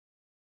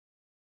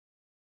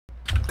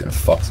Gonna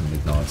fuck some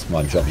ignorance. Come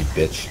on, jump me,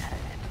 bitch.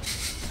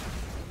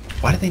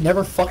 Why do they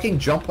never fucking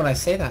jump when I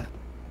say that?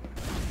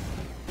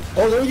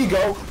 Oh, there you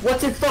go!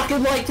 What's it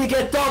fucking like to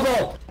get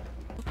double?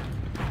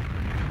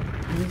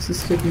 Why is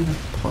this kid being a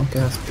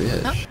punk-ass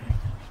bitch? You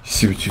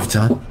see what you've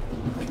done?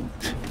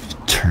 You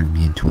turned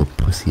me into a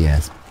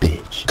pussy-ass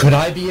bitch. Could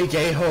I be a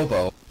gay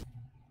hobo?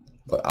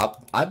 But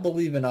I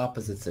believe in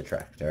opposites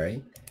attract,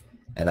 alright?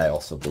 And I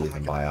also believe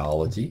in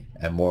biology.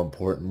 And more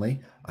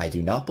importantly, I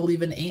do not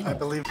believe in anal.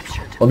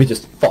 Let me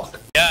just fuck.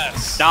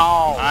 Yes. No.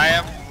 I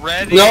am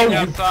ready No!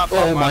 to up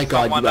Oh my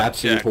god, you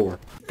absolute check. whore.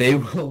 They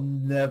will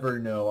never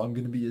know I'm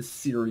gonna be a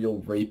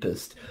serial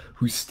rapist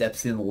who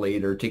steps in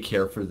later to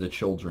care for the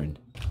children.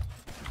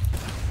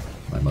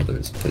 My mother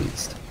is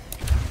pleased.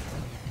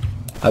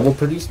 I will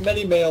produce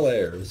many male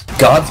heirs.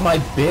 God's my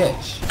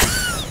bitch!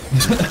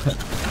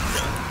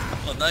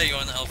 Well, now you're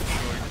on the Alpha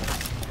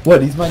Shore.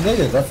 What? He's my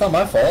nigga. That's not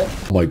my fault.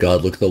 Oh my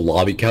god, look at the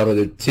lobby count of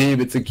their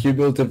team. It's a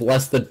cumulative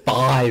less than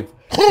 5.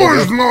 Who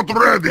is not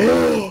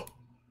ready?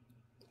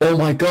 Oh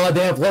my god,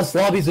 they have less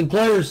lobbies than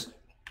players.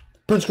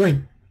 Print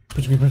screen.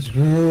 Print screen, print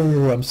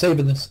screen. I'm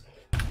saving this.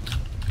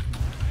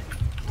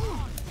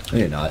 No,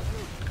 you're not.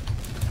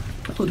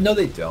 No,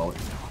 they don't.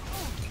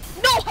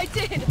 No, I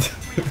did!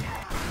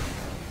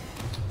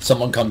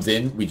 Someone comes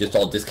in, we just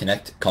all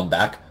disconnect, come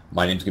back.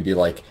 My name's gonna be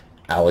like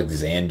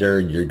Alexander,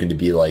 and you're gonna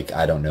be like,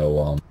 I don't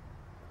know,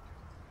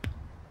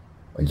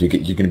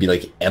 you're gonna be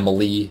like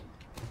Emily.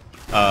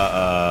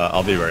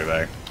 I'll be right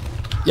back.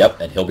 Yep,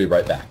 and he'll be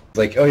right back.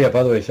 Like, oh yeah,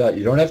 by the way, Shot,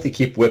 you don't have to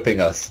keep whipping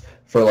us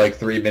for like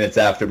 3 minutes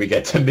after we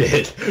get to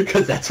mid,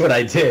 because that's what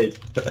I did,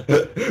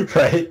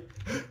 right?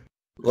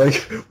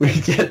 Like,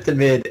 we get to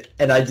mid,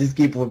 and I just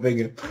keep whipping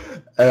him,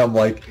 and I'm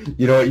like,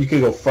 you know what, you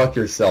can go fuck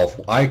yourself,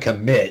 I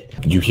commit.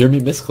 You hear me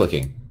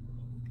misclicking.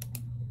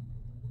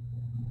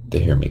 They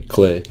hear me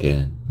click,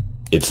 and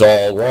it's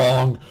all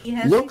wrong.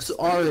 Looks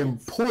are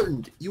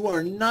important. You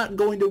are not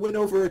going to win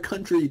over a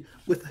country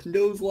with a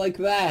nose like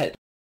that.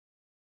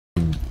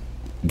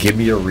 Give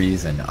me a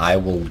reason. I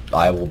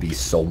will be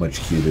so much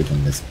cuter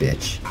than this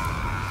bitch.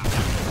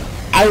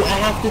 I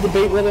have to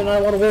debate whether or not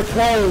I want to wear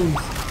clothes.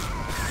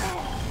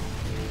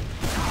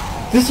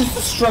 This is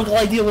the struggle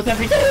I deal with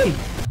every day.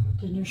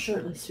 And you're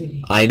shirtless,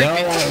 sweetie. I know.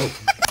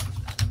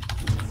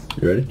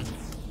 You ready?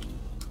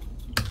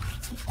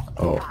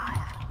 Oh.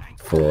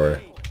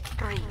 4.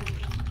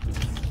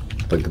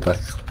 Blink the back.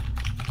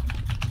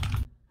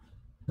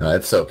 No,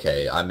 it's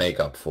okay. I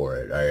make up for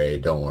it.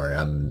 Alright, don't worry.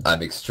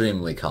 I'm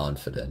extremely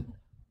confident.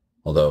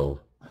 Although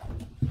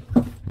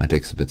my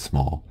dick's a bit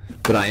small.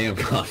 But I am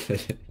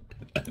confident.